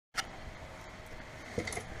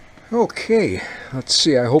Okay, let's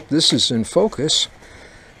see, I hope this is in focus.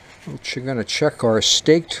 We're going to check our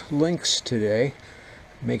staked links today.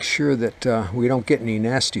 Make sure that we don't get any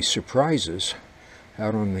nasty surprises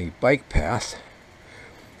out on the bike path.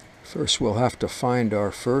 First we'll have to find our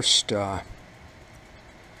first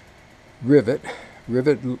riveted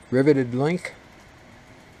link.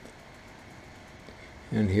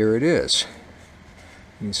 And here it is.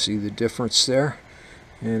 You can see the difference there.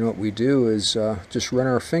 And what we do is just run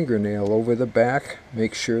our fingernail over the back,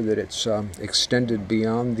 make sure that it's extended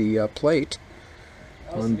beyond the plate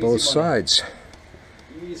on both sides.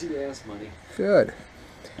 Easy to ask money. Good.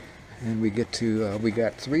 And we get to, we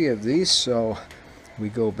got 3 of these, so we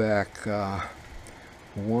go back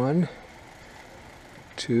 1,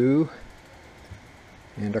 2,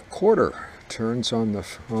 and 1/4 turns on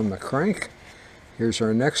the crank. Here's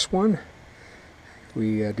our next one.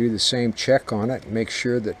 We do the same check on it, make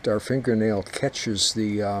sure that our fingernail catches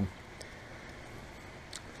the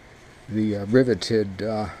riveted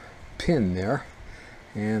pin there.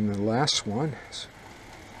 And the last one is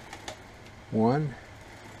 1,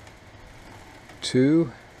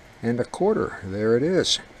 2, and 1/4. There it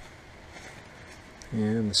is.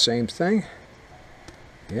 And the same thing.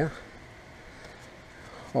 Yeah.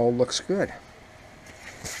 All looks good.